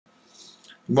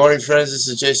Good morning, friends. This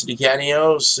is Jason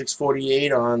DeCanio,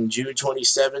 6:48 on June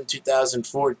 27,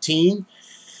 2014.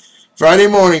 Friday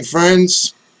morning,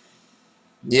 friends.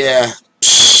 Yeah.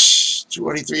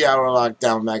 23-hour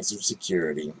lockdown, maximum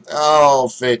security. Oh,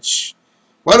 Fitch.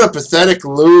 What a pathetic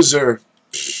loser.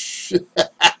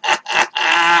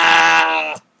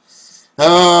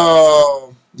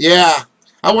 Oh, yeah.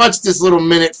 I watched this little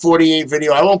minute 48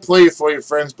 video. I won't play it for you,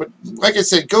 friends, but like I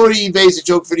said, go to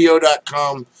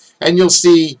Ebayisajokevideo.com and you'll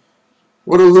see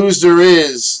what a loser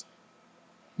is.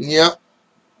 Yep.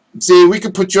 See, we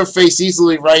could put your face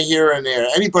easily right here and there.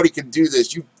 Anybody could do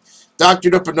this. You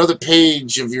doctored up another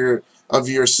page of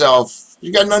yourself.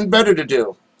 You got nothing better to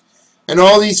do. And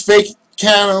all these fake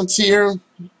accounts here.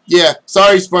 Yeah,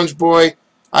 sorry, Sponge Boy.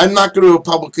 I'm not going to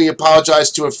publicly apologize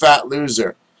to a fat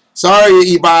loser. Sorry,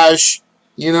 Ebaj.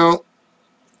 You know,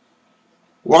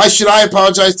 why should I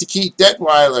apologize to Keith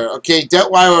Detweiler? Okay,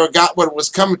 Detweiler got what was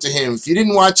coming to him. If you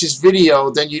didn't watch his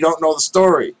video, then you don't know the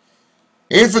story.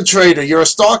 Infiltrator, you're a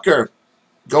stalker.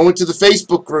 Go into the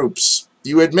Facebook groups.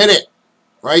 You admit it.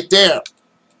 Right there.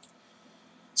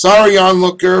 Sorry,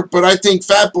 onlooker, but I think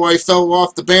Fat Boy fell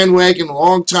off the bandwagon a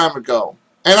long time ago.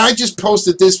 And I just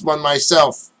posted this one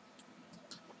myself.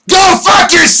 Go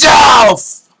fuck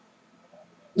yourself!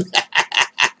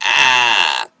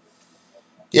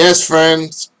 Yes,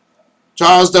 friends.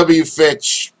 Charles W.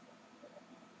 Fitch.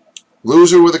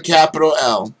 Loser with a capital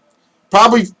L.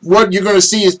 Probably what you're going to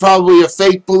see is probably a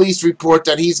fake police report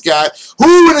that he's got.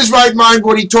 Who in his right mind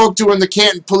would he talk to in the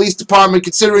Canton Police Department,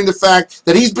 considering the fact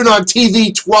that he's been on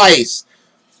TV twice?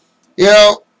 You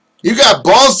know, you got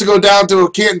balls to go down to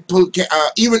a Canton,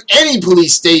 even any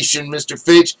police station, Mr.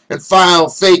 Fitch, and file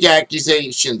fake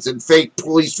accusations and fake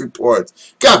police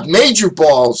reports. Got major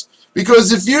balls.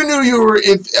 Because if you knew you were,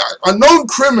 if a known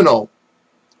criminal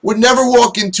would never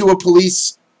walk into a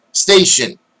police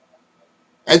station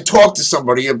and talk to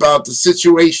somebody about the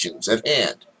situations at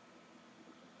hand.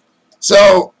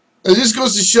 So, this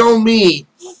goes to show me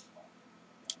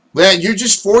that you're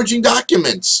just forging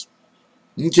documents.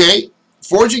 Okay?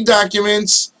 Forging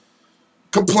documents,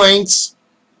 complaints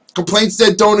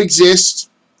that don't exist.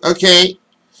 Okay?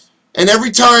 And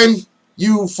every time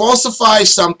you falsify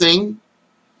something,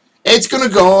 it's going to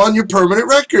go on your permanent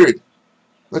record.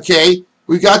 Okay?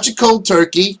 We got you cold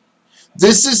turkey.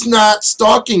 This is not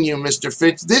stalking you, Mr.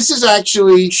 Fitch. This is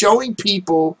actually showing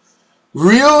people,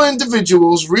 real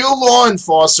individuals, real law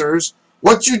enforcers,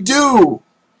 what you do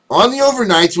on the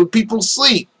overnights when people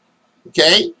sleep.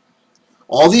 Okay?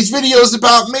 All these videos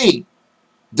about me,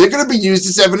 they're going to be used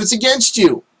as evidence against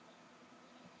you.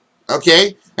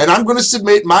 Okay? And I'm going to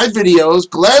submit my videos,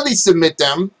 gladly submit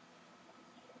them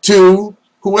to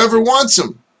whoever wants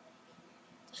them.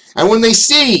 And when they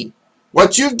see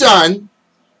what you've done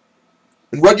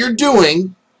and what you're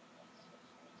doing,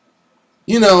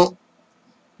 you know,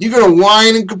 you're going to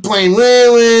whine and complain.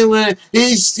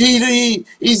 He's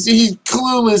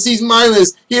clueless. He's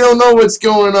mindless. He don't know what's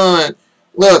going on.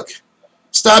 Look,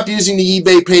 stop using the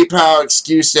eBay PayPal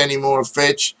excuse anymore,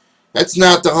 Fitch. That's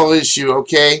not the whole issue,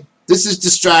 okay? This is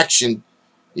distraction.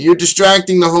 You're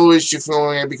distracting the whole issue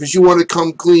from it because you want to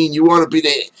come clean. You want to be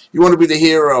the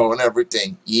hero and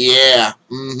everything. Yeah.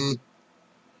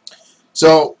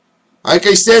 So, like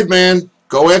I said, man,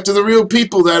 go after the real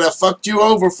people that have fucked you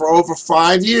over for over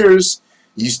 5 years.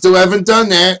 You still haven't done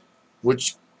that,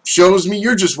 which shows me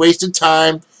you're just wasting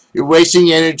time. You're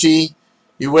wasting energy.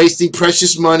 You're wasting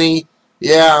precious money.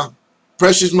 Yeah,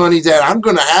 precious money that I'm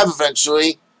going to have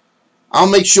eventually. I'll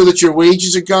make sure that your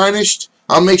wages are garnished.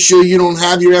 I'll make sure you don't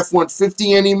have your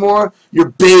F-150 anymore.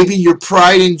 Your baby, your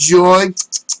pride and joy.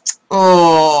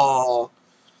 Oh.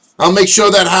 I'll make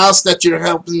sure that house that you're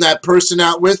helping that person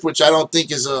out with, which I don't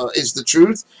think is the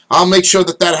truth. I'll make sure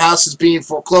that that house is being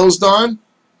foreclosed on.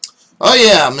 Oh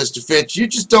yeah, Mr. Fitch, you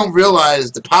just don't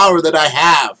realize the power that I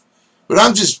have. But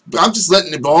I'm just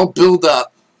letting it all build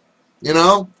up. You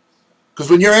know? Because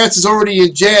when your ass is already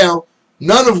in jail,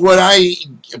 none of what I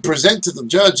present to the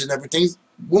judge and everything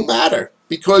will matter.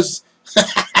 Because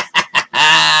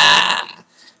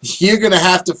you're going to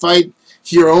have to fight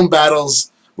your own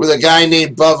battles with a guy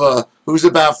named Bubba who's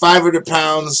about 500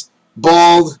 pounds,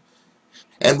 bald,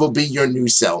 and will be your new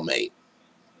cellmate.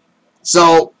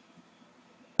 So,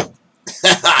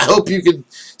 I hope you can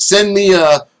send me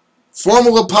a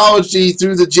formal apology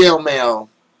through the jail mail.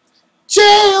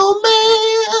 Jail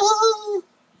mail!